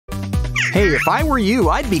Hey, if I were you,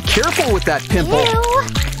 I'd be careful with that pimple. Ew.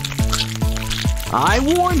 I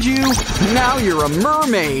warned you. Now you're a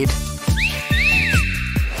mermaid.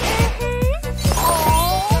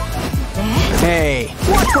 Hey,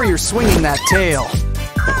 watch where you're swinging that tail.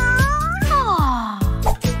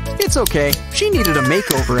 It's okay. She needed a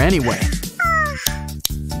makeover anyway.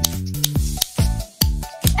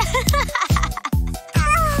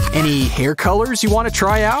 Any hair colors you want to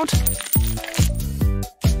try out?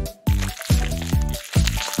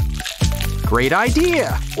 Great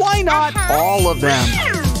idea! Why not all of them?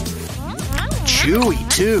 Chewy,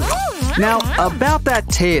 too. Now, about that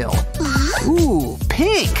tail. Ooh,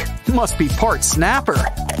 pink! Must be part snapper.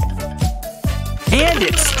 And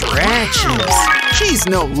it stretches. She's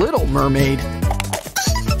no little mermaid.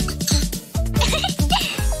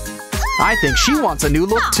 I think she wants a new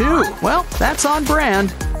look, too. Well, that's on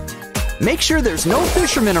brand. Make sure there's no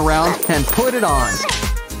fisherman around and put it on.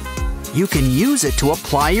 You can use it to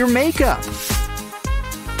apply your makeup.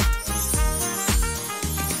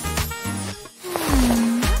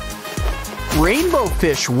 Rainbow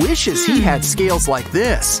Fish wishes he had scales like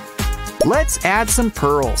this. Let's add some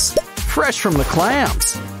pearls, fresh from the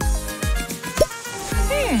clams.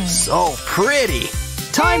 So pretty.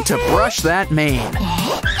 Time to brush that mane.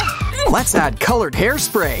 Let's add colored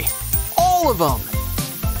hairspray. All of them.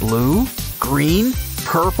 Blue, green,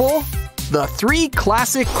 purple. The 3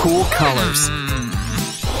 classic cool colors.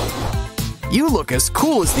 You look as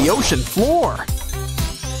cool as the ocean floor.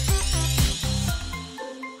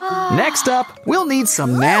 Next up, we'll need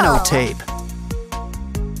some nano tape.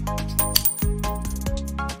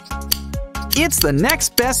 It's the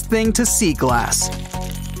next best thing to sea glass.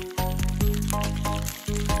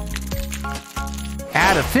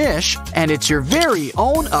 Add a fish, and it's your very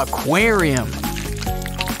own aquarium.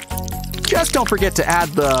 Just don't forget to add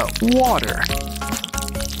the water.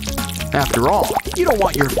 After all, you don't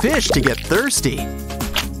want your fish to get thirsty.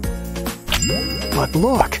 But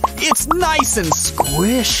look, it's nice and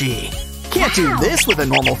squishy. Can't do this with a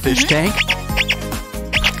normal fish tank.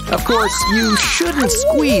 Of course, you shouldn't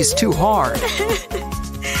squeeze too hard.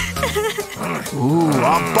 Ooh,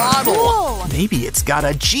 a bottle! Maybe it's got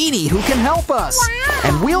a genie who can help us.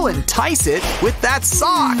 And we'll entice it with that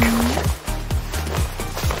sock.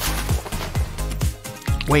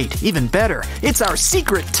 Wait, even better. It's our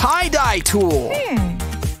secret tie-dye tool.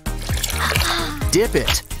 Dip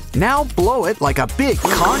it. Now blow it like a big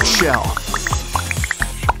conch shell.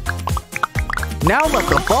 Now let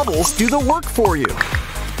the bubbles do the work for you.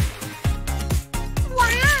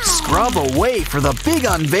 Scrub away for the big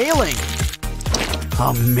unveiling.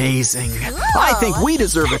 Amazing. I think we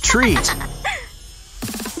deserve a treat.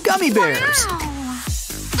 Gummy bears.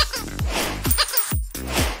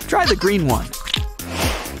 Try the green one.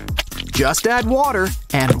 Just add water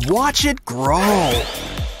and watch it grow.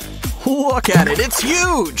 Look at it, it's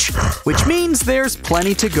huge! Which means there's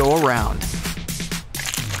plenty to go around.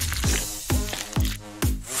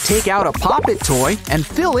 Take out a Pop-It toy and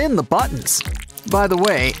fill in the buttons. By the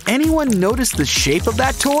way, anyone notice the shape of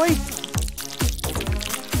that toy?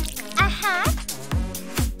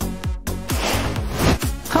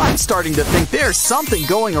 I'm starting to think there's something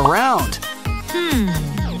going around.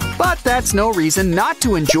 But that's no reason not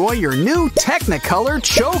to enjoy your new Technicolor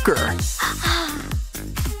choker.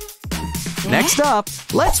 Next up,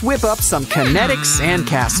 let's whip up some kinetic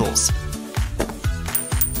sandcastles.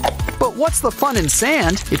 But what's the fun in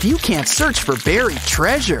sand if you can't search for buried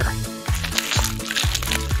treasure?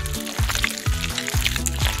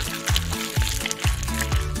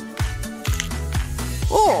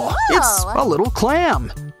 Oh, it's a little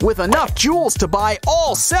clam with enough jewels to buy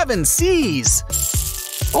all 7 seas.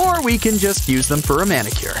 Or we can just use them for a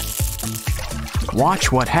manicure.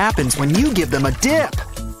 Watch what happens when you give them a dip.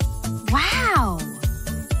 Wow!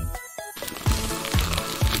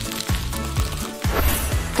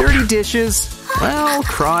 Dirty dishes? Well,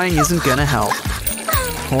 crying isn't gonna help.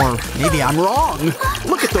 Or maybe I'm wrong.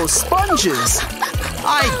 Look at those sponges.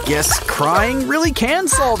 I guess crying really can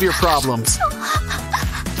solve your problems.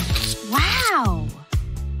 Wow!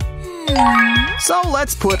 So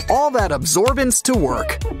let's put all that absorbance to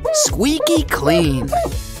work. Squeaky clean.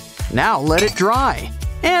 Now let it dry.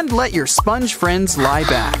 And let your sponge friends lie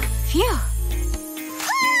back. Phew!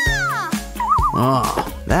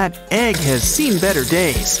 Oh, that egg has seen better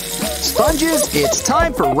days. Sponges, it's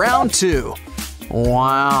time for round 2.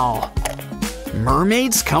 Wow.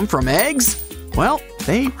 Mermaids come from eggs? Well,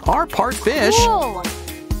 they are part fish. Whoa.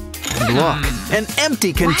 And look, an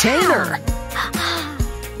empty container.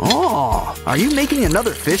 Oh, are you making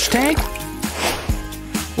another fish tank?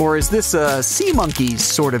 Or is this a sea monkeys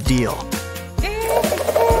sort of deal?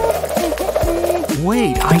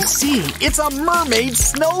 Wait, I see. It's a mermaid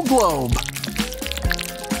snow globe.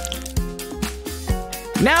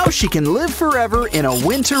 Now she can live forever in a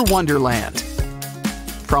winter wonderland.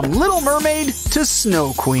 From Little Mermaid to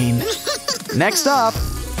Snow Queen. Next up,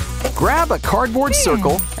 grab a cardboard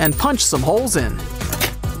circle and punch some holes in.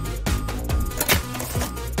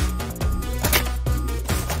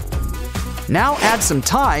 Now add some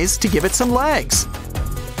ties to give it some legs.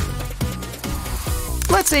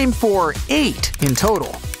 Let's aim for 8 in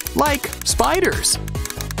total, like spiders.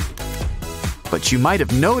 But you might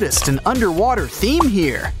have noticed an underwater theme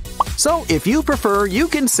here. So if you prefer, you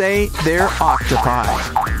can say they're octopi.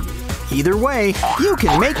 Either way, you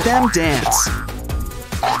can make them dance.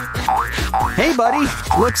 Hey, buddy,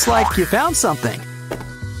 looks like you found something.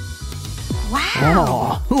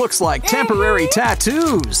 Wow. Oh, looks like temporary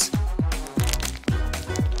tattoos.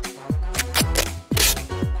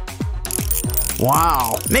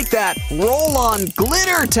 Wow, make that roll-on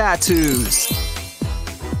glitter tattoos.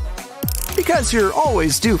 Because you're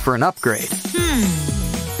always due for an upgrade.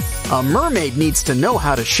 A mermaid needs to know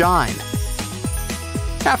how to shine.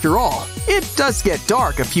 After all, it does get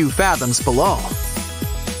dark a few fathoms below.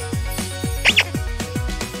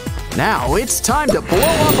 Now it's time to blow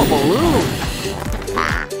up a balloon.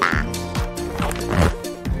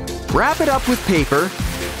 Wrap it up with paper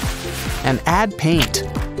and add paint.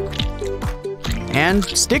 And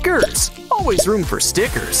stickers. Always room for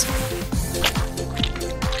stickers.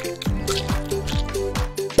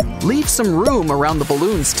 Leave some room around the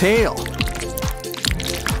balloon's tail.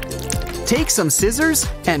 Take some scissors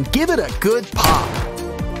and give it a good pop.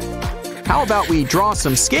 How about we draw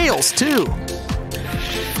some scales too?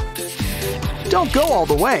 Don't go all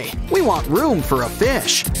the way. We want room for a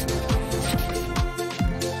fish.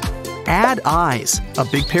 Add eyes, a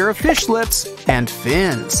big pair of fish lips, and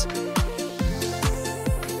fins.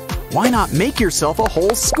 Why not make yourself a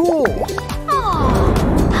whole school?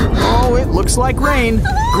 Oh, it looks like rain.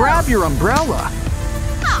 Grab your umbrella.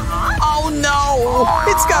 Oh no!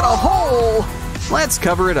 It's got a hole! Let's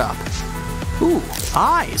cover it up. Ooh,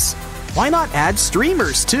 eyes. Why not add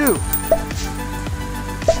streamers too?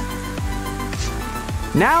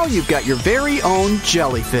 Now you've got your very own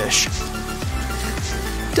jellyfish.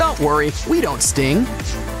 Don't worry, we don't sting.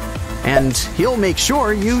 And he'll make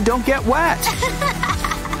sure you don't get wet.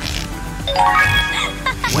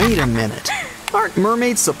 Wait a minute. Aren't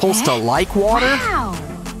mermaids supposed to like water? Wow.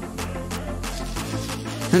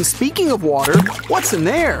 And speaking of water, what's in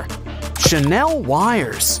there? Chanel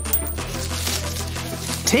wires.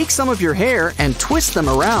 Take some of your hair and twist them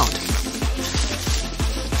around.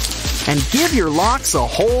 And give your locks a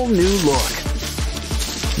whole new look.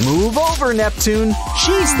 Move over, Neptune.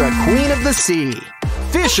 She's the queen of the sea.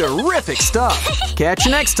 Fish-erific stuff. Catch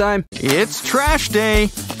you next time. It's trash day.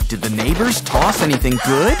 Did the neighbors toss anything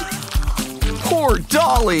good? Poor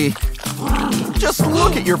Dolly. Just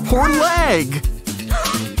look at your poor leg.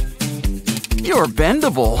 You're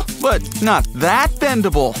bendable, but not that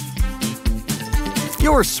bendable.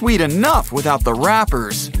 You're sweet enough without the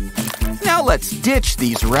wrappers. Now let's ditch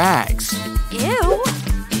these rags. Ew.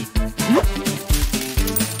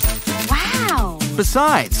 Wow.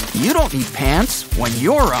 Besides, you don't need pants when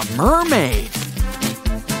you're a mermaid.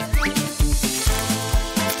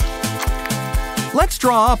 Let's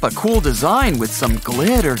draw up a cool design with some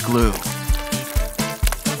glitter glue.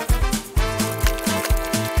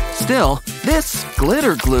 Still, this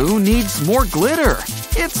glitter glue needs more glitter.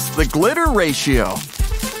 It's the glitter ratio.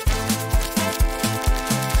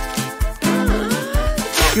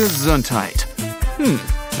 Gesundheit.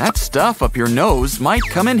 That stuff up your nose might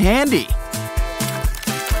come in handy.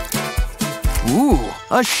 Ooh,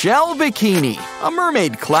 a shell bikini, a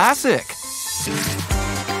mermaid classic.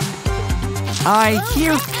 I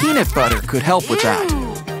hear peanut butter could help with that.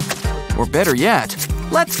 Or better yet,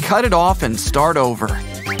 let's cut it off and start over.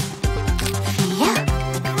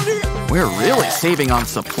 We're really saving on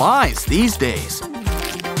supplies these days.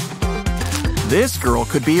 This girl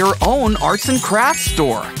could be her own arts and crafts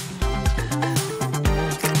store.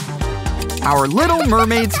 Our little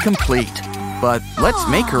mermaid's complete, but let's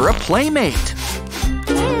make her a playmate.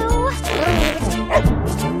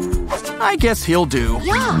 I guess he'll do,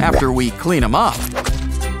 after we clean him up.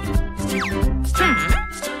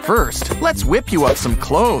 First, let's whip you up some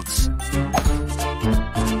clothes.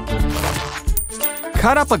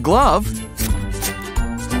 Cut up a glove,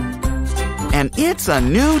 and it's a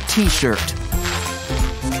new t-shirt.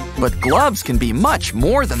 But gloves can be much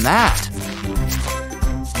more than that.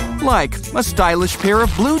 Like a stylish pair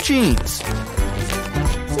of blue jeans.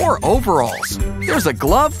 Or overalls. There's a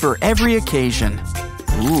glove for every occasion.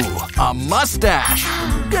 Ooh, a mustache.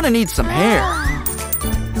 Gonna need some hair.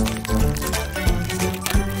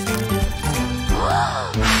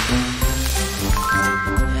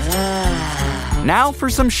 Now for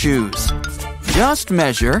some shoes. Just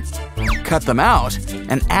measure, cut them out,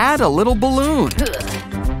 and add a little balloon.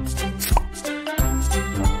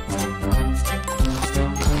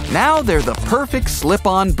 Now they're the perfect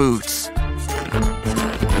slip-on boots.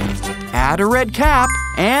 Add a red cap,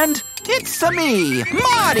 and it's me,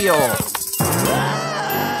 Mario!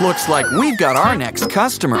 Looks like we've got our next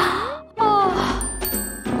customer.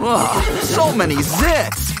 Ugh, so many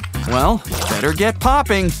zits! Well, better get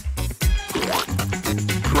popping.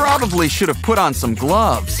 Probably should have put on some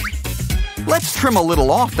gloves. Let's trim a little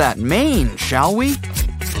off that mane, shall we?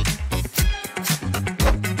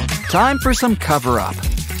 Time for some cover-up.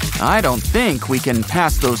 I don't think we can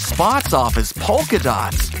pass those spots off as polka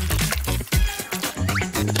dots.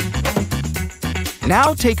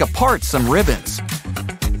 Now take apart some ribbons.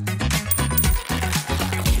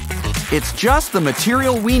 It's just the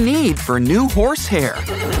material we need for new horsehair.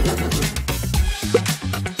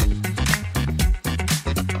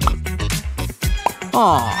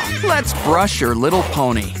 Aw, let's brush your little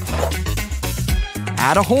pony.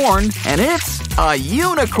 Add a horn, and it's a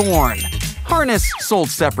unicorn. Harness sold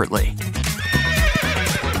separately.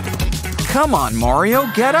 Come on, Mario,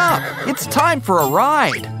 get up. It's time for a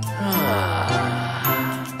ride.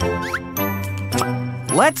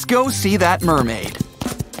 Let's go see that mermaid.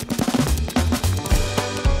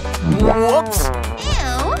 Whoops!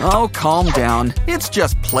 Ew. Oh, calm down. It's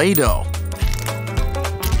just Play-Doh.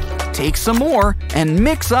 Take some more and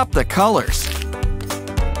mix up the colors.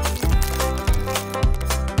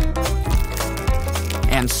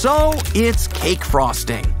 And so, it's cake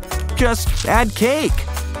frosting. Just add cake.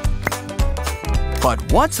 But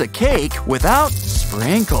what's a cake without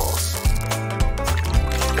sprinkles?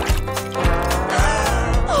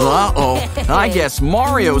 Uh-oh, I guess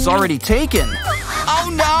Mario's already taken. Oh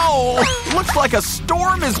no! Looks like a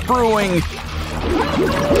storm is brewing.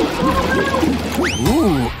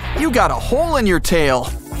 Ooh, you got a hole in your tail.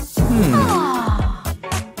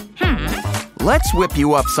 Let's whip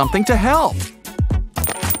you up something to help.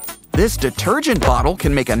 This detergent bottle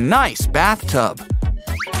can make a nice bathtub.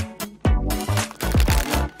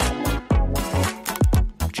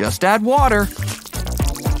 Just add water.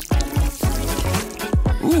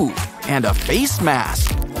 Ooh, and a face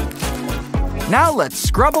mask. Now let's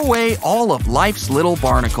scrub away all of life's little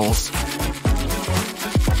barnacles.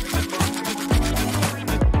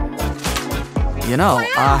 You know,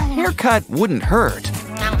 a haircut wouldn't hurt.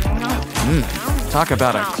 Talk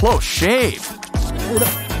about a close shave.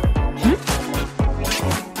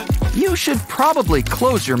 You should probably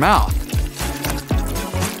close your mouth.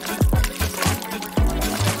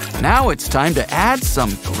 Now it's time to add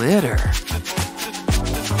some glitter.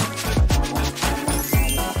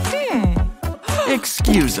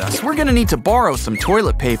 Excuse us, we're gonna need to borrow some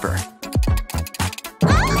toilet paper.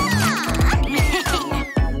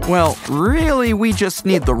 Well, really, we just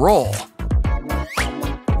need the roll.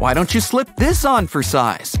 Why don't you slip this on for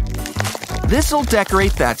size? This'll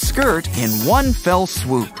decorate that skirt in one fell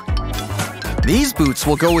swoop. These boots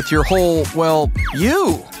will go with your whole, well,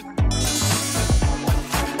 you.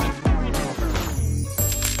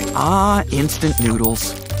 Ah, instant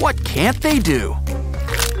noodles. What can't they do?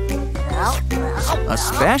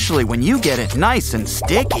 Especially when you get it nice and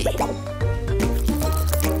sticky.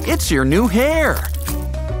 It's your new hair.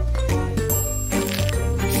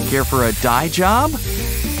 Care for a dye job?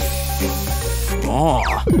 Oh,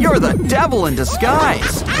 you're the devil in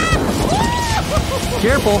disguise.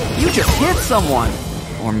 Careful, you just hit someone.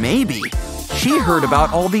 Or maybe she heard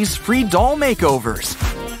about all these free doll makeovers.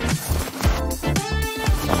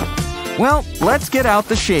 Well, let's get out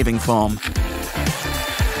the shaving foam.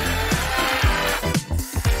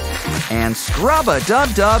 And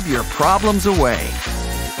scrub-a-dub-dub your problems away.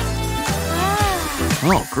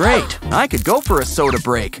 Oh, great. I could go for a soda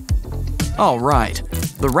break. All right.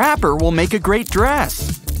 The wrapper will make a great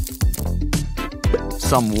dress.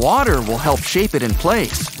 Some water will help shape it in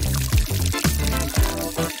place.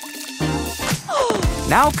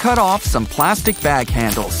 Now cut off some plastic bag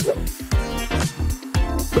handles.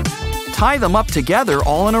 Tie them up together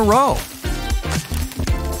all in a row.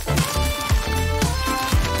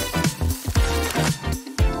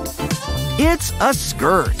 It's a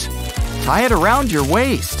skirt. Tie it around your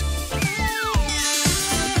waist.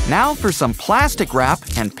 Now for some plastic wrap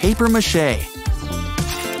and paper mache.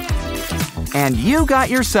 And you got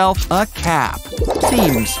yourself a cap.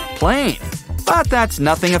 Seems plain, but that's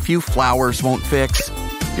nothing a few flowers won't fix.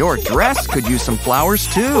 Your dress could use some flowers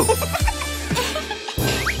too.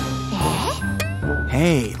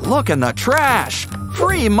 Hey, look in the trash!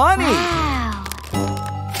 Free money! Wow.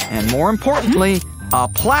 And more importantly, a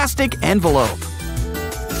plastic envelope.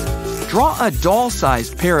 Draw a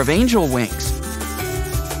doll-sized pair of angel wings.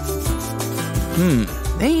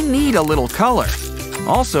 They need a little color.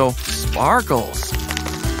 Also, sparkles.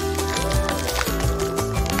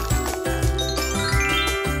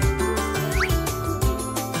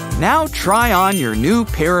 Now try on your new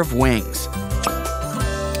pair of wings.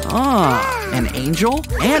 An angel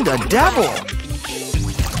and a devil.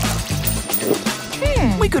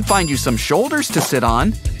 We could find you some shoulders to sit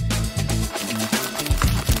on.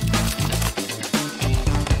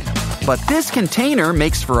 But this container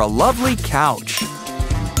makes for a lovely couch.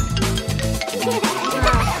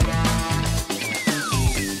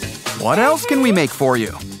 What else can we make for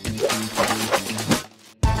you?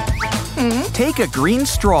 Take a green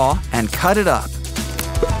straw and cut it up.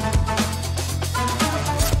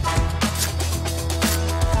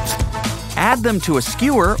 Add them to a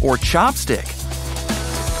skewer or chopstick.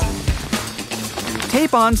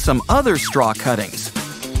 Tape on some other straw cuttings.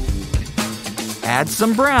 Add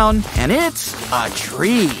some brown, and it's a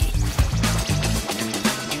tree.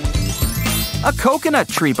 A coconut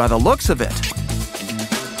tree by the looks of it.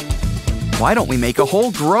 Why don't we make a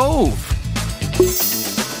whole grove?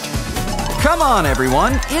 Come on,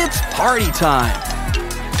 everyone, it's party time.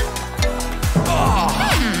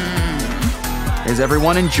 Is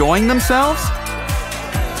everyone enjoying themselves?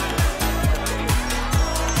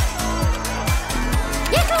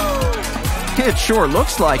 It sure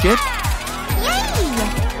looks like it.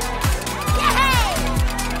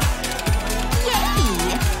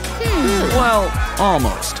 Well,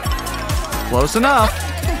 almost. Close enough.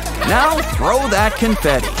 Now throw that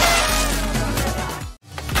confetti.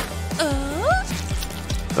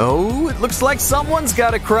 Oh, it looks like someone's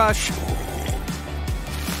got a crush.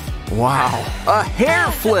 Wow, a hair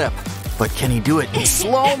flip. But can he do it in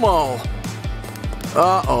slow-mo?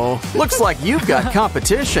 Uh-oh, looks like you've got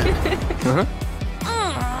competition.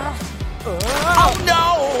 Oh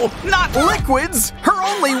no, not liquids, her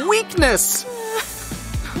only weakness.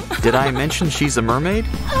 Did I mention she's a mermaid?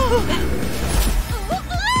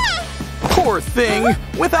 Poor thing,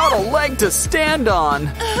 without a leg to stand on.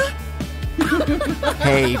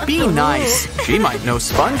 Hey, be nice. She might know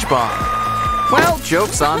SpongeBob. Well,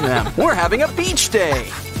 joke's on them. We're having a beach day.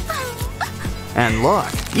 And look,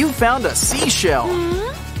 you found a seashell.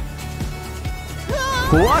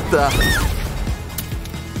 What the?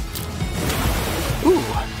 Ooh,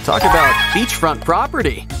 talk about beachfront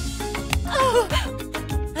property.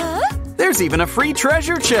 There's even a free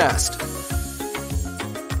treasure chest.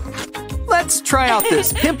 Let's try out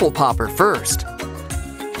this pimple popper first.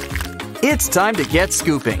 It's time to get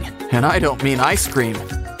scooping, and I don't mean ice cream.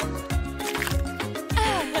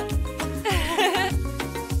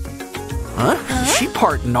 Huh? Is she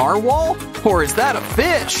part narwhal? Or is that a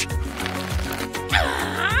fish?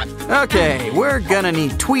 Okay, we're gonna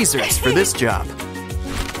need tweezers for this job.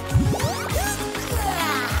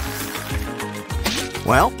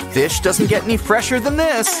 Well, fish doesn't get any fresher than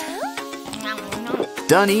this.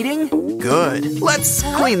 Done eating? Good. Let's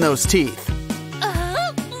clean those teeth.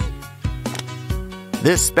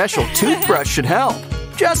 This special toothbrush should help.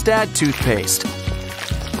 Just add toothpaste.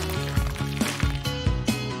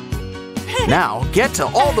 Now, get to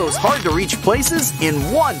all those hard-to-reach places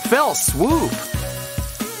in one fell swoop.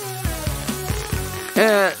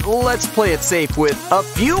 Let's play it safe with a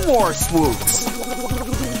few more swoops.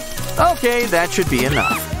 Okay, that should be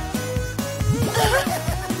enough.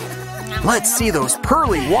 Let's see those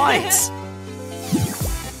pearly whites.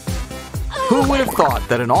 Who would have thought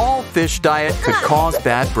that an all-fish diet could cause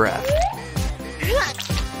bad breath?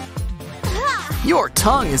 Your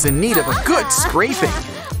tongue is in need of a good scraping.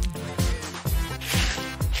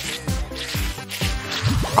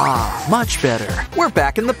 Ah, much better. We're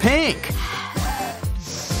back in the pink.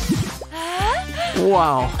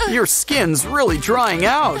 Wow, your skin's really drying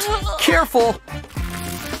out. Careful.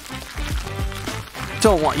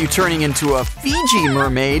 Don't want you turning into a Fiji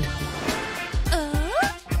mermaid.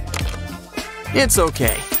 It's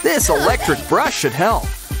okay. This electric brush should help.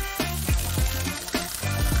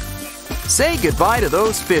 Say goodbye to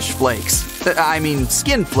those fish flakes. I mean,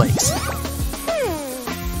 skin flakes.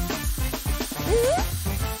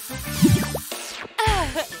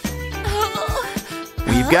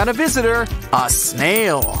 We've got a visitor, a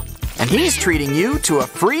snail. And he's treating you to a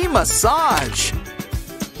free massage.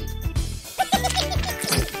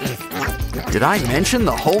 Did I mention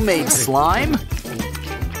the homemade slime?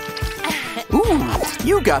 Ooh,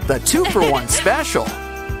 you got the 2-for-1 special.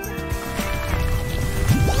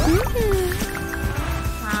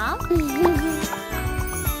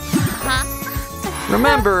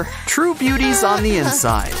 Remember, true beauty's on the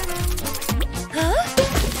inside.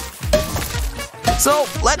 So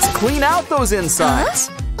let's clean out those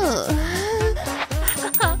insides.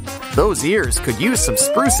 Those ears could use some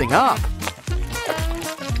sprucing up.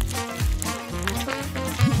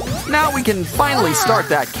 Now we can finally start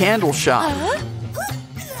that candle shop.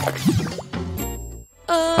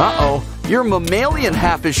 Uh-oh, your mammalian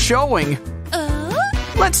half is showing.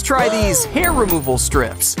 Let's try these hair removal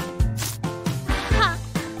strips.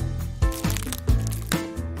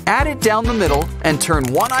 Add it down the middle and turn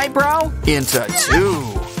one eyebrow into two.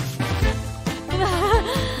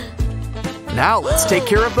 Now let's take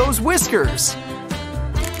care of those whiskers.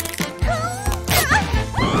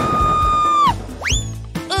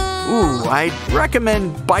 Ooh, I'd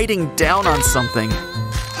recommend biting down on something.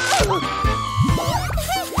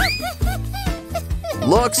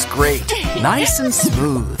 Looks great, nice and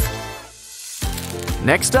smooth.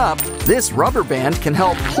 Next up, this rubber band can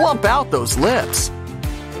help plump out those lips.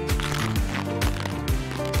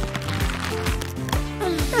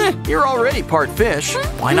 You're already part fish.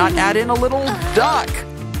 Why not add in a little duck?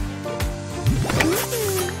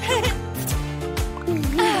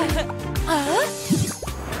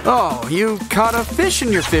 Oh, you caught a fish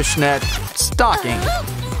in your fishnet stocking.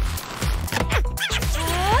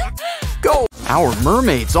 Go! Our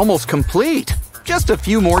mermaid's almost complete. Just a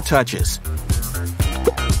few more touches.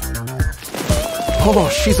 Oh,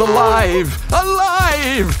 she's alive!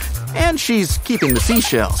 Alive! And she's keeping the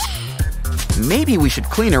seashells. Maybe we should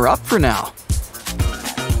clean her up for now.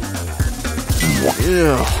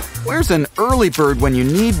 Ew, where's an early bird when you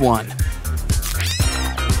need one?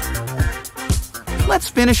 Let's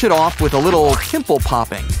finish it off with a little pimple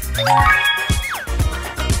popping.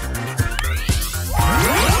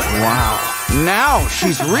 Wow, now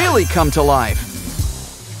she's really come to life.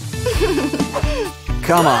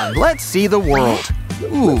 Come on, let's see the world.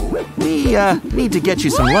 Ooh, we need to get you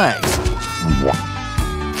some legs.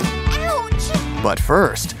 But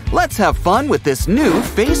first, let's have fun with this new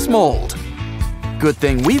face mold. Good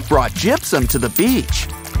thing we've brought gypsum to the beach.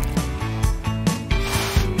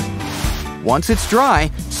 Once it's dry,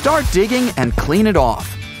 start digging and clean it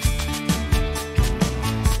off.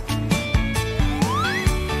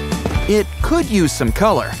 It could use some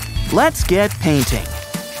color. Let's get painting.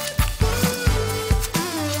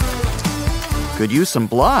 Could use some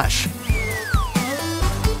blush.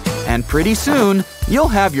 And pretty soon, you'll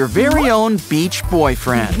have your very own beach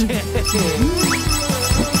boyfriend.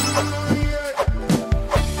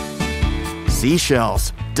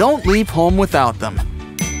 Seashells. Don't leave home without them.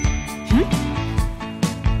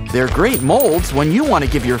 They're great molds when you want to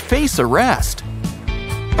give your face a rest.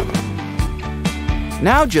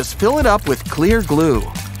 Now just fill it up with clear glue.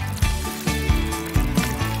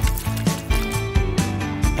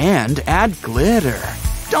 And add glitter.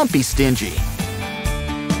 Don't be stingy.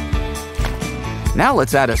 Now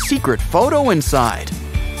let's add a secret photo inside.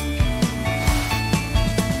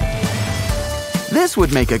 This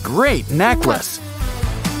would make a great necklace.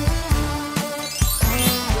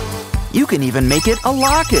 You can even make it a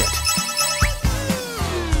locket.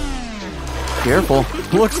 Careful,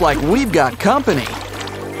 looks like we've got company.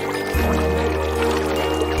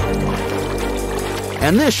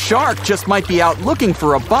 And this shark just might be out looking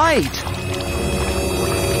for a bite.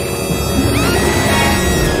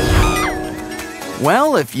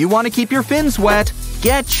 Well, if you want to keep your fins wet,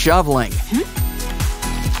 get shoveling.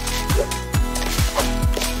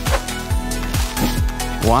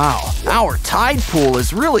 Wow, our tide pool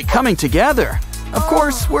is really coming together. Of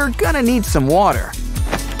course, we're gonna need some water.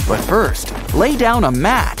 But first, lay down a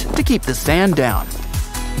mat to keep the sand down.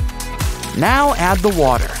 Now add the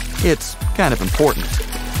water. It's kind of important.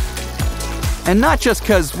 And not just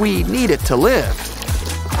 'cause we need it to live.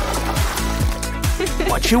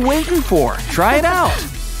 What you waiting for? Try it out.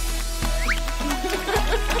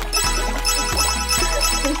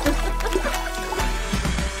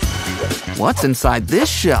 What's inside this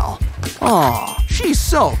shell? Oh, she's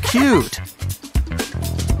so cute.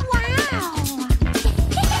 Wow.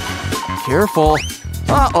 Careful.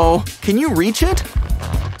 Uh-oh, can you reach it?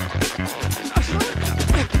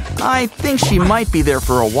 I think she might be there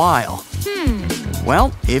for a while.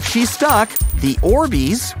 Well, if she's stuck, the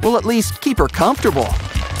Orbeez will at least keep her comfortable.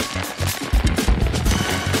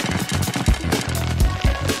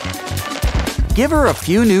 Give her a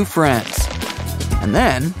few new friends. And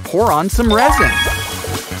then pour on some resin.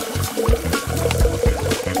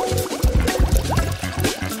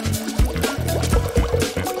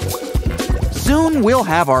 Soon we'll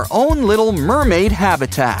have our own little mermaid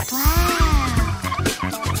habitat.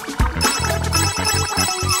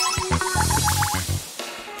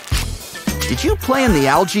 Did you play in the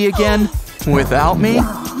algae again? Without me?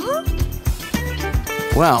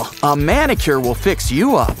 Well, a manicure will fix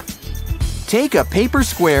you up. Take a paper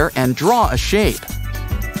square and draw a shape.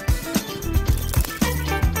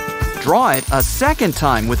 Draw it a second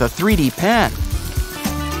time with a 3D pen.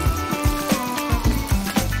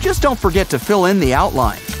 Just don't forget to fill in the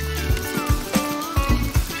outline.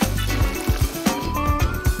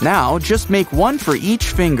 Now, just make one for each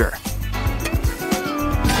finger.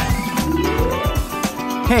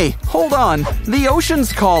 Hey, hold on! The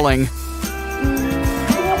ocean's calling!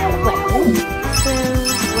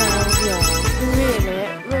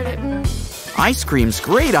 Ice cream's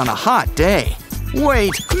great on a hot day.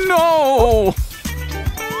 Wait, no!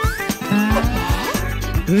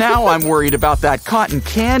 Now I'm worried about that cotton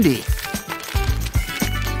candy.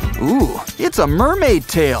 Ooh, it's a mermaid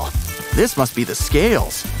tail. This must be the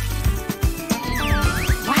scales.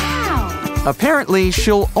 Wow! Apparently,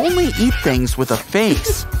 she'll only eat things with a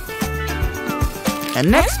face.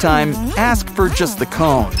 And next time, ask for just the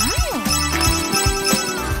cone.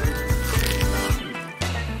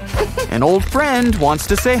 An old friend wants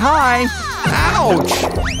to say hi. Ouch!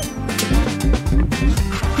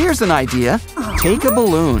 Here's an idea. Take a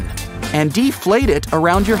balloon and deflate it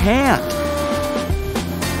around your hand.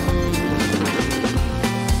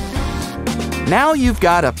 Now you've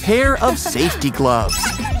got a pair of safety gloves.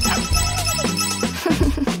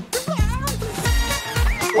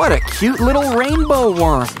 What a cute little rainbow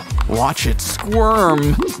worm. Watch it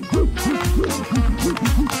squirm.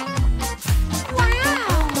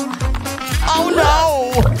 Oh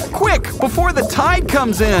no! Quick, before the tide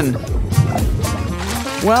comes in!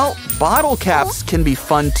 Well, bottle caps can be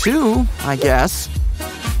fun too, I guess.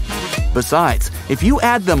 Besides, if you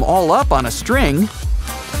add them all up on a string,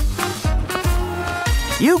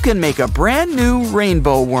 you can make a brand new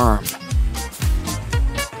rainbow worm.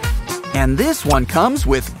 And this one comes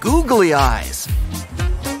with googly eyes.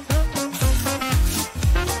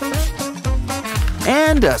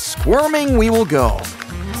 And a squirming we will go.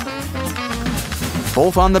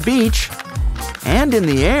 Both on the beach and in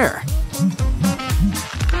the air.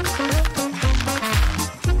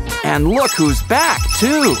 And look who's back,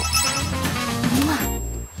 too!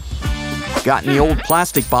 Got any old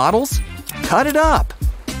plastic bottles? Cut it up!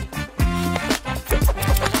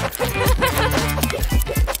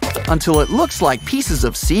 Until it looks like pieces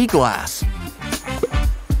of sea glass.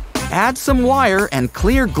 Add some wire and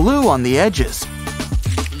clear glue on the edges.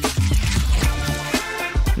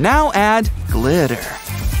 Now add glitter.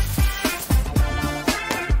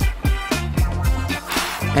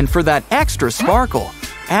 And for that extra sparkle,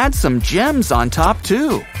 add some gems on top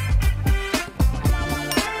too.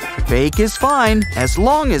 Fake is fine as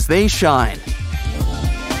long as they shine.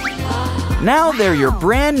 Now they're your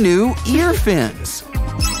brand new ear fins.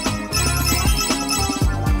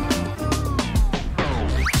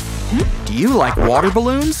 Do you like water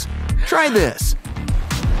balloons? Try this.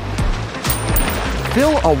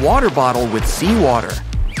 Fill a water bottle with seawater.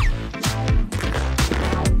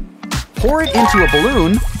 Pour it into a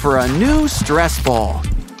balloon for a new stress ball.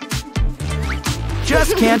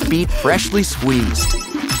 Just can't beat freshly squeezed.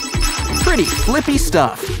 Pretty flippy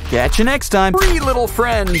stuff. Catch you next time. Free little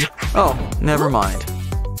friend. Oh, never mind.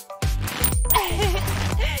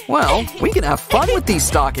 Well, we can have fun with these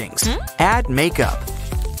stockings. Add makeup.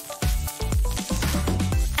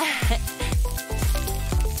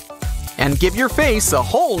 And give your face a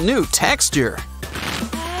whole new texture.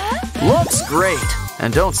 Looks great.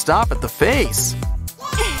 And don't stop at the face.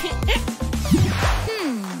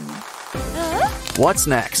 What's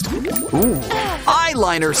next? Ooh,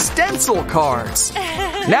 eyeliner stencil cards.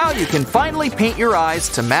 Now you can finally paint your eyes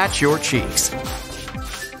to match your cheeks.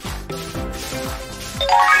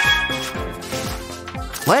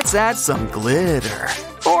 Let's add some glitter.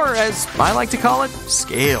 Or as I like to call it,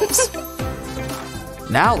 scales.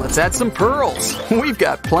 Now let's add some pearls. We've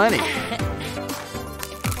got plenty.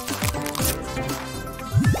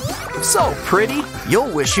 So pretty,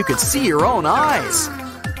 you'll wish you could see your own eyes.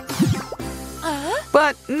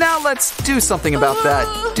 But now let's do something about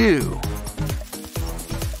that do.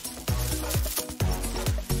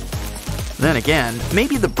 Then again,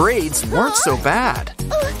 maybe the braids weren't so bad.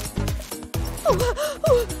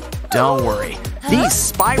 Don't worry, these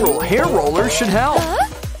spiral hair rollers should help.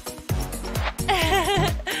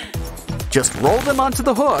 Just roll them onto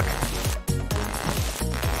the hook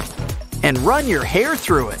and run your hair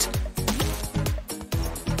through it.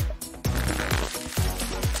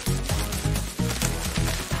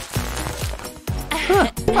 Huh,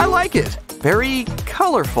 I like it. Very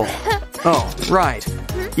colorful. Oh, right.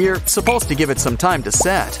 You're supposed to give it some time to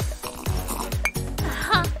set.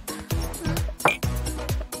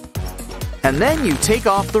 And then you take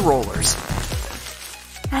off the rollers.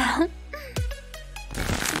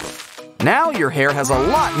 Now your hair has a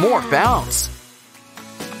lot more bounce.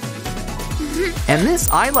 And this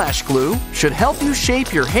eyelash glue should help you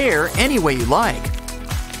shape your hair any way you like.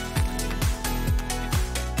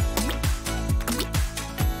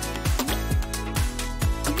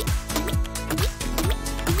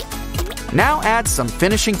 Now add some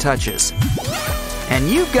finishing touches. And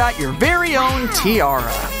you've got your very own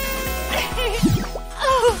tiara.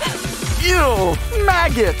 Ew,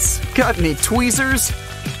 maggots! Got any tweezers?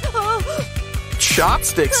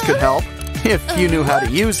 Chopsticks could help, if you knew how to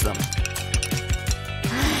use them.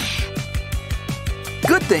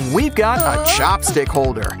 Good thing we've got a chopstick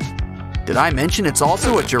holder. Did I mention it's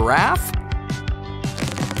also a giraffe?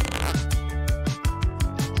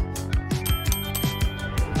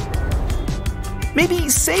 Maybe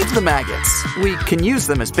save the maggots. We can use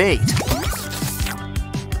them as bait.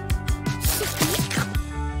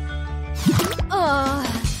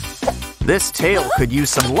 This tail could use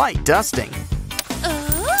some light dusting.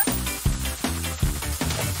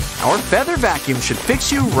 Our feather vacuum should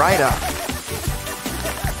fix you right up.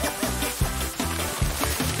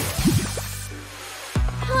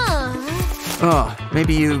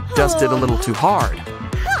 Maybe you dusted a little too hard.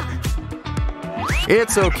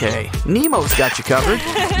 It's okay. Nemo's got you covered.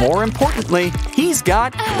 More importantly, he's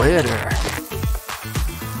got glitter.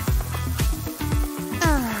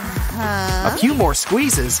 A few more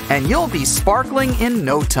squeezes and you'll be sparkling in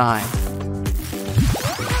no time.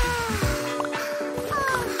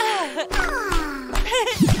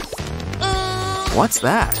 What's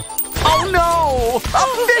that? Oh no! A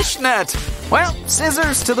fishnet! Well,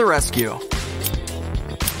 scissors to the rescue.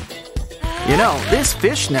 You know, this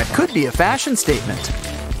fishnet could be a fashion statement.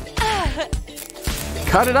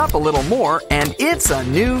 Cut it up a little more and it's a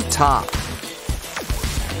new top.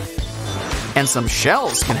 And some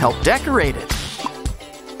shells can help decorate it.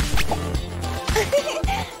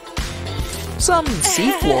 Some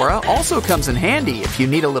sea flora also comes in handy if you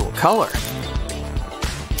need a little color.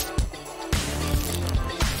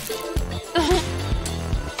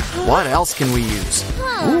 What else can we use?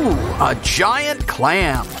 Ooh, a giant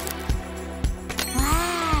clam.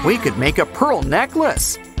 We could make a pearl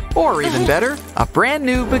necklace. Or even better, a brand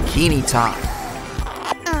new bikini top.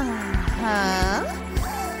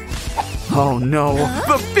 Oh no,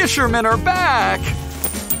 the fishermen are back!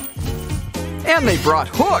 And they brought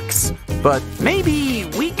hooks, but maybe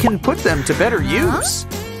we can put them to better use.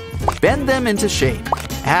 Bend them into shape.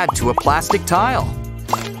 Add to a plastic tile.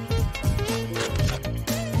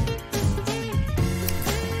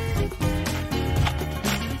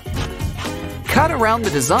 Cut around the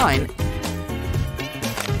design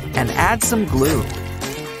and add some glue.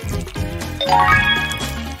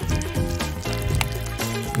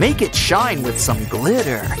 Make it shine with some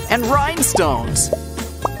glitter and rhinestones.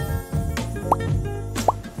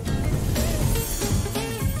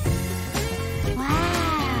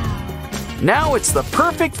 Wow. Now it's the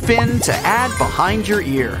perfect fin to add behind your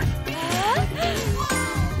ear.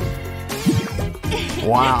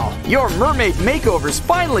 Wow, your mermaid makeover's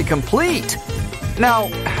finally complete. Now,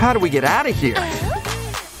 how do we get out of here?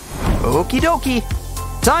 Okie dokie.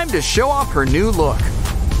 Time to show off her new look.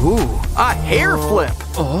 Ooh, a hair flip.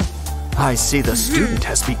 I see the student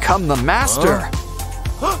has become the master.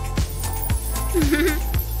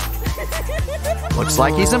 Looks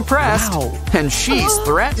like he's impressed. And she's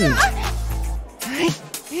threatened.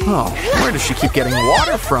 Oh, where does she keep getting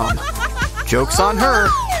water from? Joke's on her.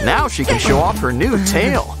 Now she can show off her new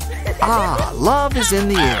tail. Ah, love is in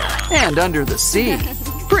the air and under the sea.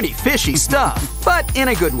 Pretty fishy stuff, but in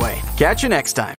a good way. Catch you next time.